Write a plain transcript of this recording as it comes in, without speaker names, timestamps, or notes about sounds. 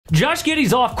Josh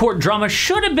Giddey's off-court drama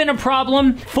should have been a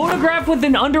problem. Photographed with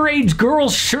an underage girl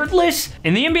shirtless?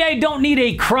 And the NBA don't need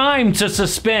a crime to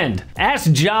suspend.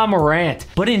 Ask Ja Morant.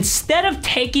 But instead of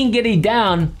taking Giddey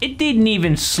down, it didn't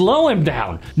even slow him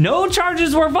down. No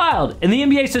charges were filed, and the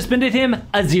NBA suspended him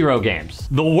 0 games.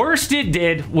 The worst it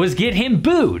did was get him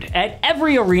booed at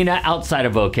every arena outside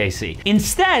of OKC.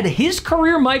 Instead, his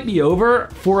career might be over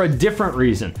for a different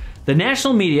reason. The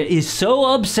national media is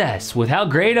so obsessed with how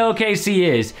great OKC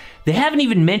is, they haven't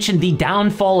even mentioned the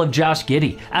downfall of Josh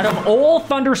Giddey. Out of all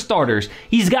Thunder starters,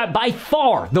 he's got by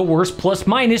far the worst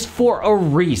plus-minus for a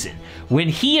reason. When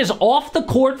he is off the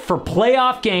court for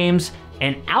playoff games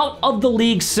and out of the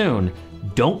league soon,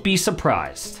 don't be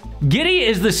surprised. Giddey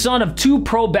is the son of 2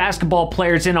 pro basketball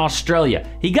players in Australia.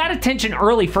 He got attention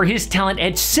early for his talent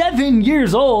at 7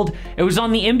 years old. It was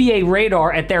on the NBA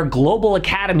radar at their global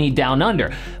academy down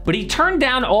under. But he turned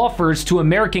down offers to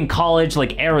American college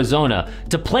like Arizona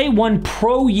to play 1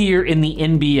 pro year in the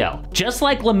NBL, just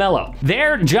like LaMelo.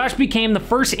 There, Josh became the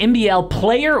first NBL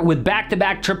player with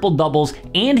back-to-back triple-doubles,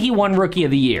 and he won Rookie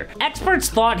of the Year. Experts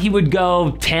thought he would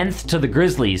go 10th to the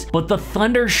Grizzlies, but the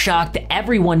Thunder shocked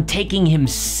everyone, taking him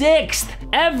 6th.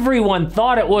 Everyone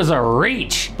thought it was a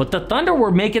reach, but the Thunder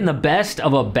were making the best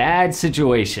of a bad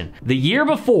situation. The year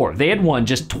before, they had won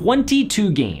just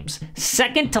 22 games,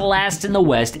 second to last in the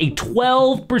West, a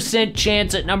 12%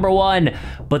 chance at #1,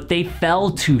 but they fell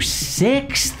to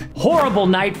 6th. Horrible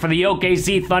night for the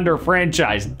OKC Thunder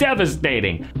franchise,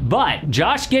 devastating. But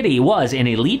Josh Giddey was an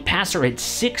elite passer at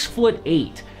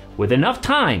 6'8". With enough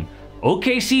time,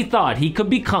 OKC thought he could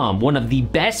become one of the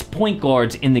best point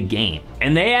guards in the game.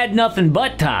 And they had nothing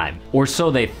but time, or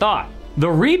so they thought. The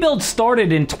rebuild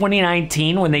started in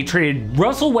 2019 when they traded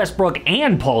Russell Westbrook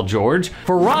and Paul George.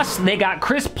 For Russ, they got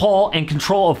Chris Paul and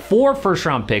control of 4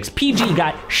 first-round picks. PG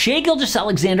got Shai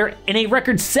Gilgeous-Alexander and a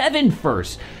record 7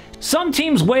 firsts. Some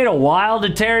teams wait a while to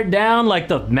tear it down, like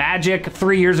the Magic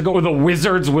 3 years ago, or the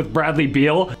Wizards with Bradley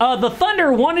Beal. The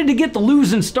Thunder wanted to get the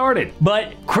losing started,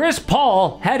 but Chris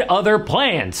Paul had other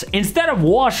plans. Instead of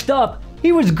washed up,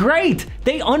 he was great.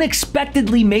 They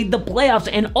unexpectedly made the playoffs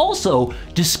and also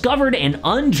discovered an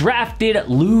undrafted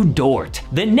Lou Dort.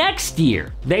 The next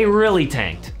year, they really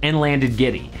tanked and landed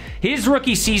Giddey. His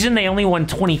rookie season, they only won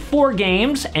 24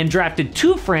 games and drafted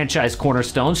 2 franchise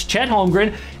cornerstones, Chet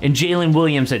Holmgren and Jalen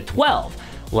Williams at 12.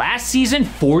 Last season,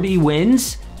 40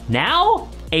 wins. Now,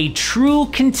 a true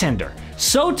contender.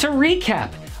 So to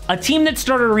recap, a team that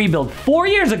started a rebuild 4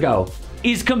 years ago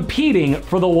is competing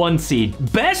for the 1 seed.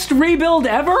 Best rebuild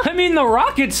ever? I mean, the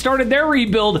Rockets started their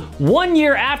rebuild 1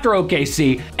 year after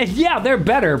OKC, and yeah, they're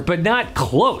better, but not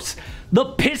close. The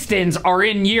Pistons are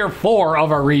in year 4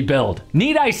 of a rebuild.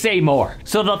 Need I say more?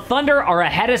 So the Thunder are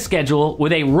ahead of schedule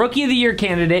with a Rookie of the Year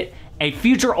candidate, a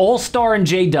future All-Star in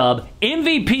J-Dub,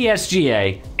 MVP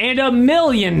SGA, and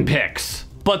 1,000,000 picks.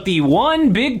 But the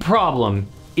one big problem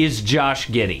is Josh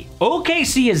Giddey.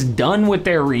 OKC is done with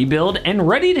their rebuild and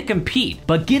ready to compete,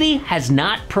 but Giddey has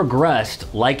not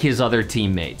progressed like his other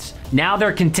teammates. Now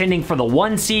they're contending for the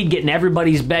 1 seed, getting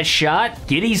everybody's best shot.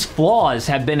 Giddey's flaws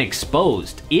have been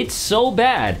exposed. It's so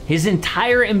bad, his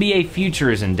entire NBA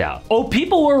future is in doubt. Oh,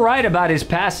 people were right about his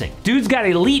passing. Dude's got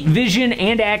elite vision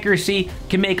and accuracy,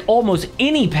 can make almost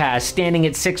any pass standing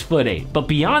at 6'8". But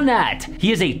beyond that,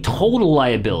 he is a total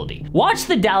liability. Watch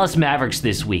the Dallas Mavericks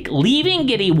this week, leaving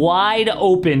Giddey wide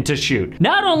open to shoot.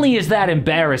 Not only is that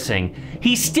embarrassing,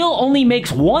 he still only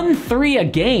makes 1 3 a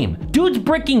game. Dude's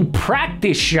breaking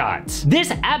practice shots.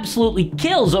 This absolutely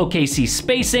kills OKC's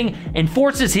spacing and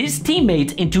forces his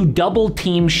teammates into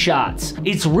double-team shots.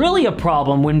 It's really a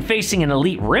problem when facing an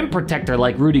elite rim protector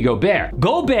like Rudy Gobert.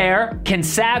 Gobert can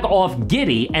sag off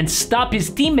Giddey and stop his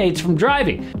teammates from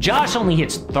driving. Josh only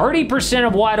hits 30%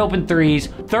 of wide-open threes,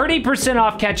 30%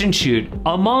 off catch and shoot,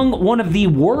 among one of the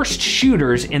worst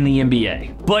shooters in the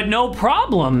NBA. But no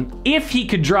problem if he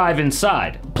could drive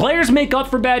inside. Players make up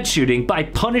for bad shooting by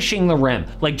punishing the rim,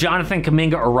 like Jonathan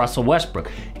Kuminga or Russell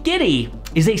Westbrook. Giddey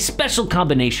is a special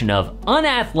combination of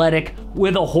unathletic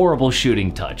with a horrible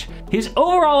shooting touch. His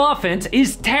overall offense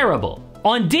is terrible.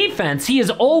 On defense, he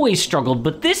has always struggled,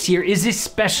 but this year is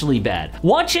especially bad.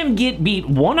 Watch him get beat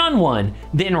one-on-one,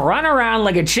 then run around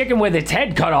like a chicken with its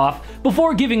head cut off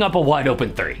before giving up a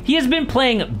wide-open 3. He has been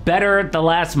playing better the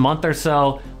last month or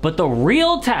so, But the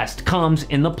real test comes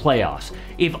in the playoffs.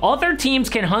 If other teams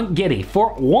can hunt Giddey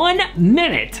for 1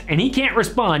 minute and he can't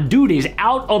respond, dude is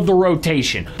out of the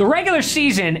rotation. The regular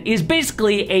season is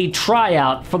basically a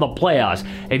tryout for the playoffs.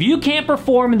 If you can't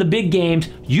perform in the big games,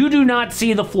 you do not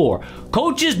see the floor.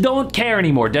 Coaches don't care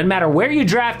anymore. Doesn't matter where you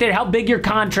drafted, how big your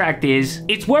contract is.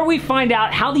 It's where we find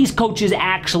out how these coaches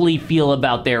actually feel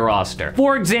about their roster.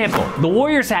 For example, the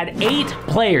Warriors had 8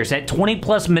 players at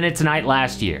 20+ minutes a night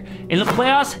last year. In the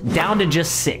playoffs, down to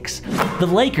just 6. The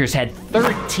Lakers had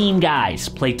 13 guys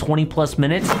play 20+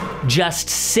 minutes, just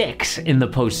 6 in the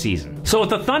postseason. So if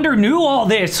the Thunder knew all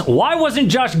this, why wasn't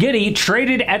Josh Giddey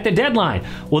traded at the deadline?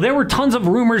 Well, there were tons of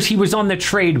rumors he was on the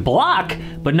trade block,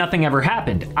 but nothing ever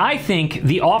happened. I think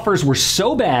the offers were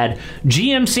so bad,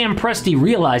 GM Sam Presti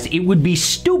realized it would be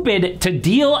stupid to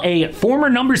deal a former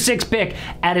number 6 pick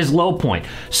at his low point.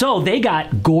 So they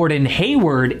got Gordon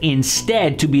Hayward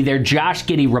instead to be their Josh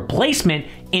Giddey replacement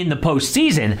in the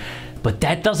postseason. But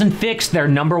that doesn't fix their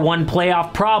number 1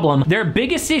 playoff problem. Their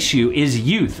biggest issue is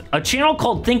youth. A channel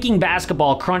called Thinking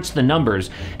Basketball crunched the numbers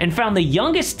and found the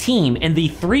youngest team in the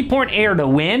 3-point era to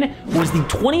win was the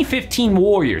 2015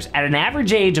 Warriors at an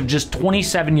average age of just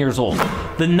 27 years old.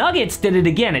 The Nuggets did it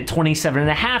again at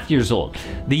 27.5 years old.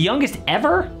 The youngest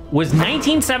ever was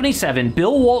 1977,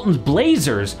 Bill Walton's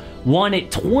Blazers won at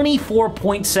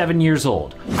 24.7 years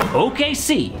old.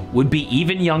 OKC would be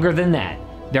even younger than that.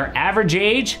 Their average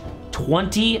age,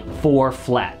 24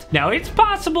 flat. Now, it's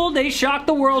possible they shock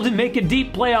the world and make a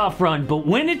deep playoff run, but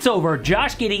when it's over,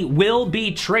 Josh Giddey will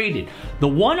be traded. The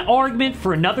one argument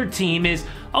for another team is,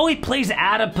 oh, he plays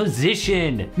out of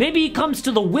position. Maybe he comes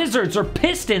to the Wizards or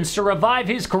Pistons to revive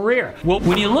his career. Well,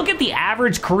 when you look at the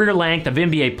average career length of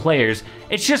NBA players,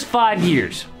 it's just 5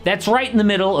 years. That's right in the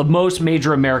middle of most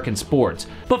major American sports.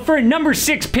 But for a number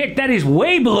 6 pick, that is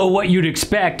way below what you'd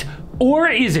expect. Or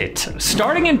is it?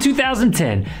 Starting in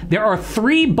 2010, there are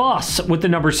 3 busts with the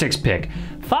number 6 pick.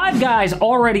 5 guys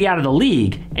already out of the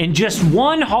league, and just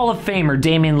 1 Hall of Famer,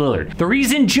 Damian Lillard. The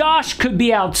reason Josh could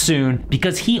be out soon,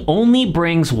 because he only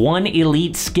brings 1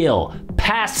 elite skill,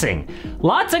 passing.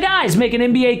 Lots of guys make an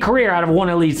NBA career out of 1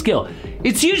 elite skill.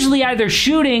 It's usually either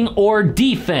shooting or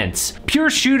defense.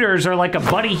 Pure shooters are like a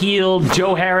Buddy Hield,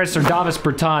 Joe Harris, or Davis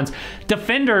Bertans.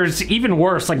 Defenders, even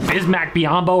worse, like Bismack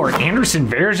Biyombo or Anderson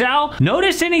Varejao.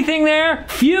 Notice anything there?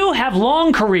 Few have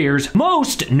long careers,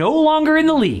 most no longer in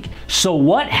the league. So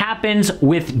what happens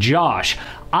with Josh?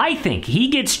 I think he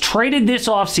gets traded this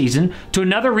offseason to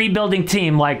another rebuilding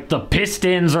team like the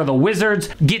Pistons or the Wizards,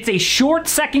 gets a short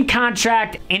second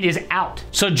contract, and is out.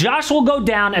 So Josh will go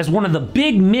down as one of the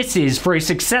big misses for a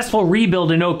successful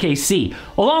rebuild in OKC,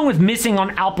 along with missing on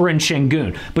Alperen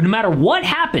Şengün. But no matter what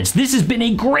happens, this has been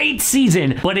a great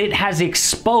season, but it has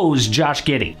exposed Josh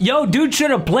Giddey. Yo, dude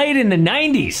should have played in the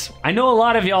 90s. I know a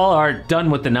lot of y'all are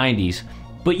done with the 90s,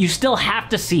 but you still have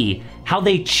to see how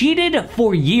they cheated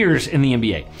for years in the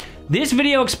NBA. This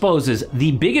video exposes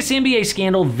the biggest NBA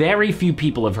scandal very few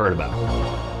people have heard about.